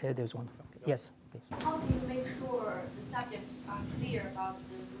 Yeah, there's one. Yes, please. How do you make sure the subjects are clear about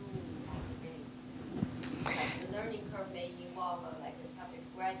the rule of the game? Like the learning curve may involve like the subject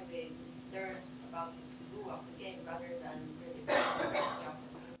gradually learns about the rule of the game rather than really the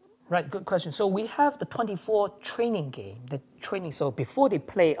Right, good question. So we have the 24 training game, the training. So before they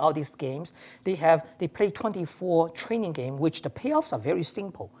play all these games, they play 24 training game, which the payoffs are very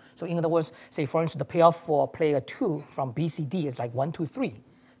simple. So in other words, say for instance, the payoff for player 2 from BCD is like 1, 2, 3.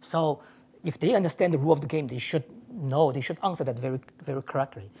 So if they understand the rule of the game, they should know, they should answer that very, very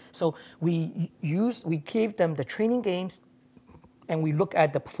correctly. So we gave them the training games, and we look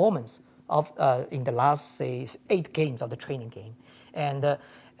at the performance of in the last, say, 8 games of the training game.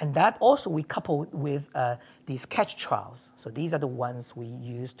 And that also we couple with these catch trials. So these are the ones we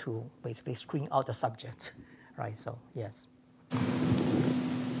use to basically screen out the subject, right? So yes.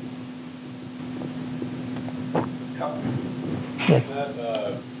 Yes. That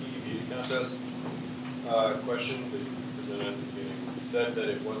PEV contest question that you presented at the beginning, you said that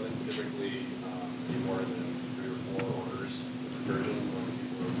it wasn't typically any more than 3 or 4 orders of recursion when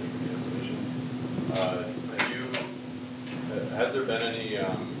people were making the estimation. Has there been any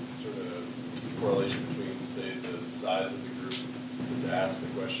sort of correlation between, say, the size of the group that's asked the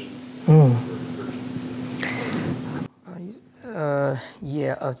question and for recursion? Yeah.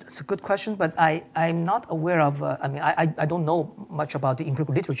 Yeah, it's a good question, but I'm not aware of, I mean, I don't know much about the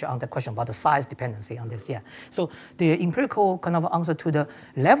empirical literature on that question about the size dependency on this, yeah. So the empirical kind of answer to the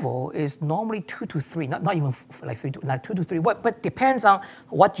level is normally 2 to 3, not even like 3 to, like 2 to 3, but depends on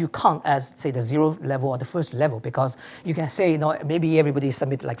what you count as, say, the 0 level or the first level, because you can say, maybe everybody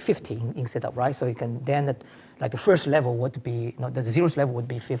submit like 50 instead of, right? So you can then, like the first level would be, the zeroth level would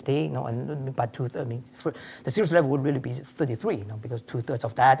be 50, and by the zeroth level would really be 33, because 2/3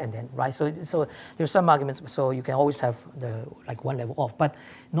 of that, and then, right? So there's some arguments, so you can always have the, like one level off, but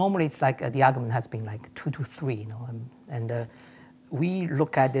normally it's like the argument has been like 2 to 3, and we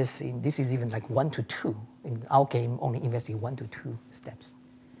look at this, this is even like 1 to 2. In our game, only investigate 1 to 2 steps.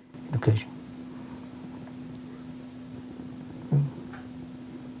 Recursion.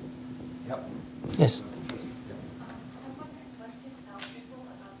 Yep. Yes.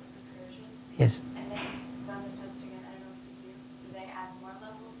 Yes. And then run the test again. I don't know if you do they add more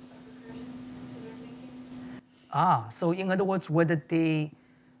levels of recursion to their thinking? So in other words, whether they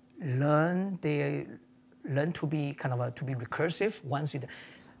learn to be kind of to be recursive once you.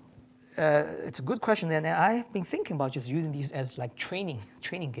 It's a good question, and I've been thinking about just using these as like training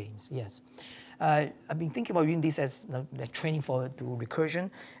games. Yes, I've been thinking about using these as like training for recursion,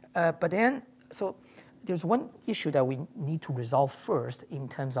 but then so. There's one issue that we need to resolve first in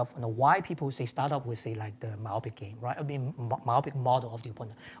terms of why people say start off with, say, like the myopic game, right? I mean, myopic model of the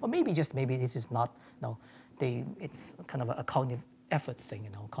opponent, or maybe this is not, it's kind of a cognitive effort thing,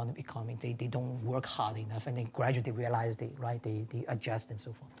 cognitive economy. They don't work hard enough, and they gradually realize they adjust and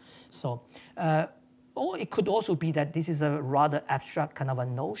so forth. So, or it could also be that this is a rather abstract kind of a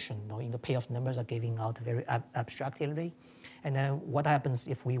notion. The payoff numbers are giving out very abstractly. And then what happens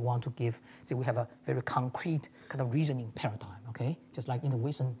if we want to give, say we have a very concrete kind of reasoning paradigm, okay? Just like in the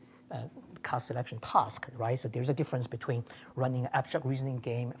Wilson class selection task, right? So there's a difference between running an abstract reasoning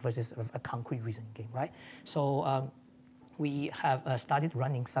game versus a concrete reasoning game, right? So we have started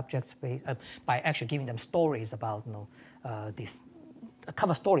running subjects by actually giving them stories about, this a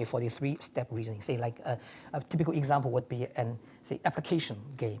cover story for the 3-step reasoning. Say like a typical example would be an, say, application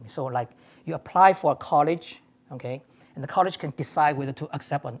game. So like you apply for a college, okay? And the college can decide whether to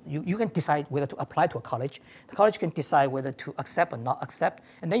accept or you can decide whether to apply to a college. The college can decide whether to accept or not accept,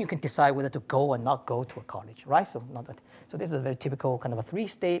 and then you can decide whether to go or not go to a college, right? So this is a very typical kind of a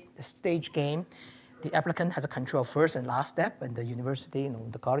 3-stage game. The applicant has a control of first and last step, and the university,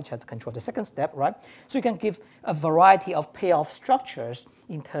 the college has the control of the second step, right? So you can give a variety of payoff structures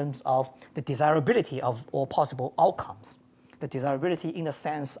in terms of the desirability of all possible outcomes. The desirability in the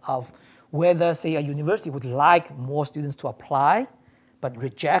sense of whether, say, a university would like more students to apply, but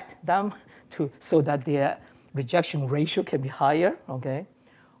reject them so that their rejection ratio can be higher, okay?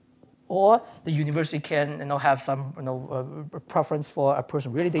 Or the university can have some preference for a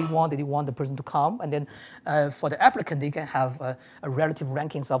person really they want the person to come, and then for the applicant they can have a relative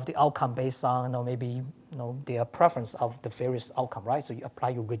rankings of the outcome based on maybe their preference of the various outcome, right? So you apply,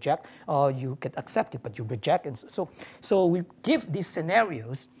 you reject, or you get accepted but you reject, and so we give these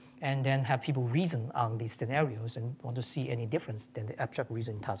scenarios and then have people reason on these scenarios and want to see any difference than the abstract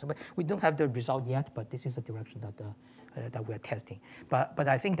reasoning task. But we don't have the result yet, but this is the direction that we're testing. But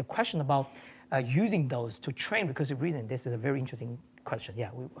I think the question about using those to train recursive reasoning, this is a very interesting question. Yeah,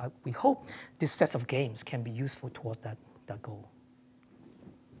 we hope this set of games can be useful towards that goal.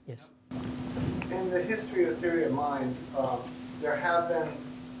 Yes? In the history of theory of mind, there have been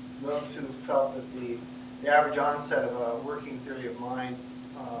those who felt that the average onset of a working theory of mind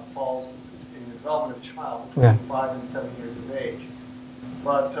falls in the development of a child between 5 and 7 years of age.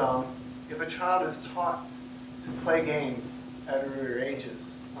 But if a child is taught to play games at earlier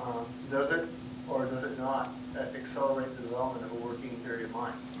ages, does it or does it not accelerate the development of a working theory of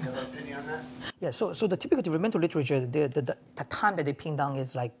mind? Do you have an opinion on that? Yeah, so the typical developmental literature, the time that they pin down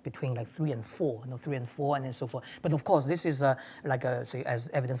is like between like 3 and 4, 3 and 4, and then so forth. But of course, this is say as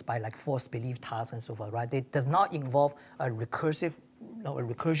evidenced by like false belief tasks and so forth, right? It does not involve a recursive, a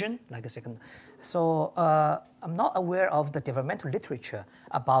recursion, like a second. So I'm not aware of the developmental literature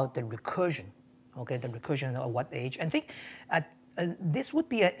about the recursion, okay, the recursion at what age. And I think this would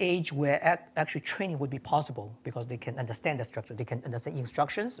be an age where actually training would be possible because they can understand the structure, they can understand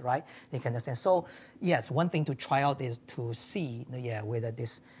instructions, right? They can understand. So yes, one thing to try out is to see, whether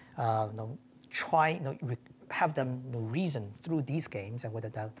this, have them reason through these games and whether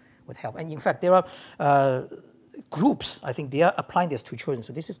that would help. And in fact, there are groups, I think they are applying this to children.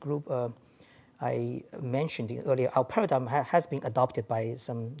 So this is group I mentioned earlier. Our paradigm has been adopted by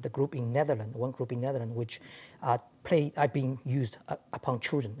the group in Netherlands, one group in Netherlands, which are being used upon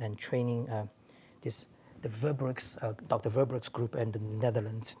children and training this Dr. Verburg's group in the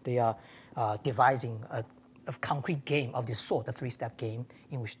Netherlands, they are devising a concrete game of this sort, a 3-step game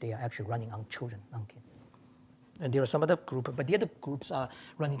in which they are actually running on children. Okay. And there are some other group, but the other groups are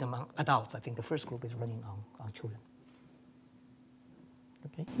running among adults. I think the first group is running on children.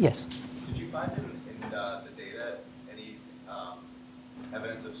 Okay. Yes. Did you find in the data any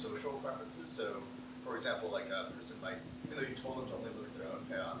evidence of social preferences? So, for example, like a person might, even though you told them to only look at their own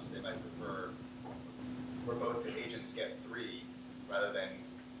payoffs, they might prefer where both the agents get 3 rather than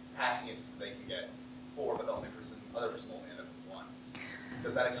passing it so they can get 4, but the other person will only end up with 1.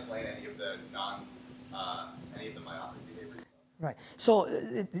 Does that explain any of the myopic behavior? Right. So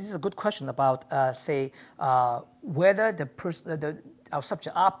this is a good question about, say, whether our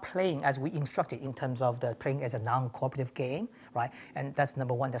subjects are playing as we instructed in terms of the playing as a non-cooperative game, right? And that's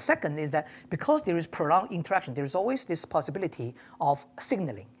number one. The second is that because there is prolonged interaction, there is always this possibility of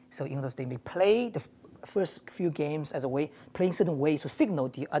signaling. So in those, they may play the first few games as a way, playing certain ways to signal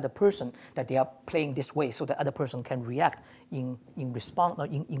the other person that they are playing this way, so the other person can react in response or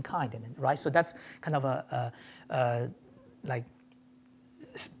in kind, right? So that's kind of a like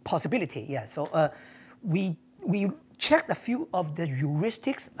possibility, yeah. So we checked a few of the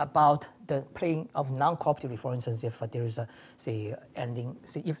heuristics about the playing of non-cooperatively. For instance, if there is a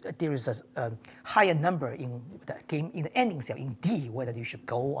if there is a higher number in the game in the ending cell in D, whether you should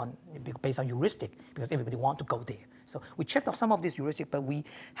go on based on heuristic because everybody want to go there. So we checked off some of these heuristics, but we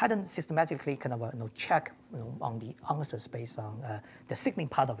hadn't systematically kind of check on the answers based on the signaling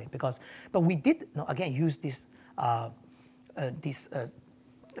part of it but we did again use this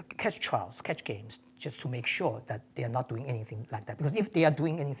catch games, just to make sure that they are not doing anything like that. Because if they are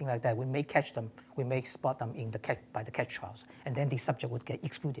doing anything like that, we may catch them, we may spot them by the catch trials, and then the subject would get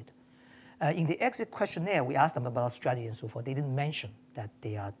excluded. In the exit questionnaire, we asked them about strategy and so forth. They didn't mention that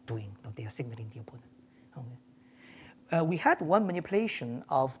they are signaling the opponent. Okay. We had one manipulation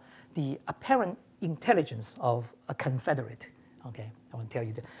of the apparent intelligence of a confederate. Okay, I want to tell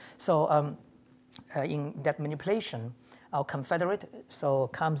you that. So in that manipulation, our confederate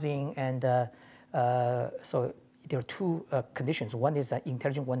comes in, and so there are 2 conditions. One is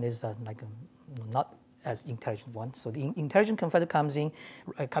intelligent, one is not as intelligent one. So the intelligent confederate comes in,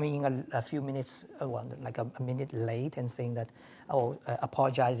 coming in a few minutes, like a minute late, and saying that,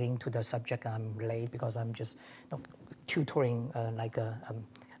 apologizing to the subject, I'm late because I'm just tutoring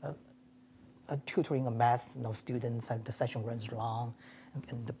tutoring a math students, and the session runs long.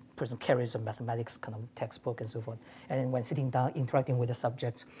 And the person carries a mathematics kind of textbook and so forth. And when sitting down, interacting with the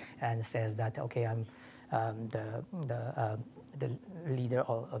subjects, and says that, okay, I'm the leader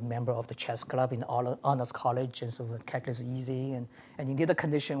or a member of the chess club in honors college, and so forth. Calculus is easy. And in the other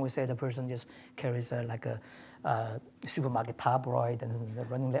condition, we say the person just carries like a supermarket tabloid and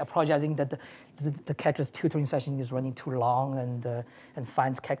running, apologizing that the calculus tutoring session is running too long, and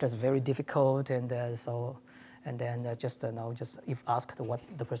finds calculus very difficult, and and then just if asked what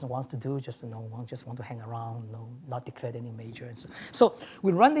the person wants to do, just want to hang around, not declare any major. And so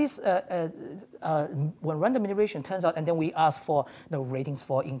we run this when run the manipulation, turns out, and then we ask for ratings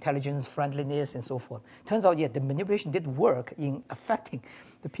for intelligence, friendliness, and so forth. Turns out, yeah, the manipulation did work in affecting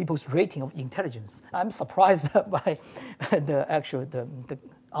the people's rating of intelligence. I'm surprised by the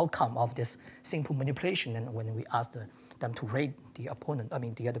outcome of this simple manipulation. And when we asked them to rate the opponent,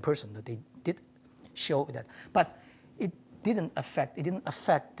 the other person, that they did show that, but it didn't affect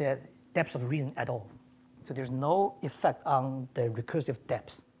the depth of reason at all. So there's no effect on the recursive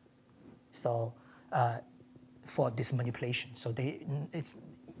depths. So for this manipulation, so it's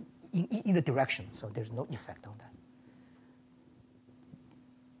in either direction. So there's no effect on that.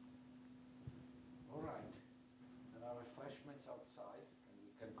 All right. There are refreshments outside, and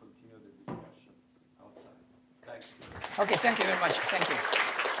we can continue the discussion outside. Thanks. Okay. Thank you very much. Thank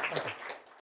you.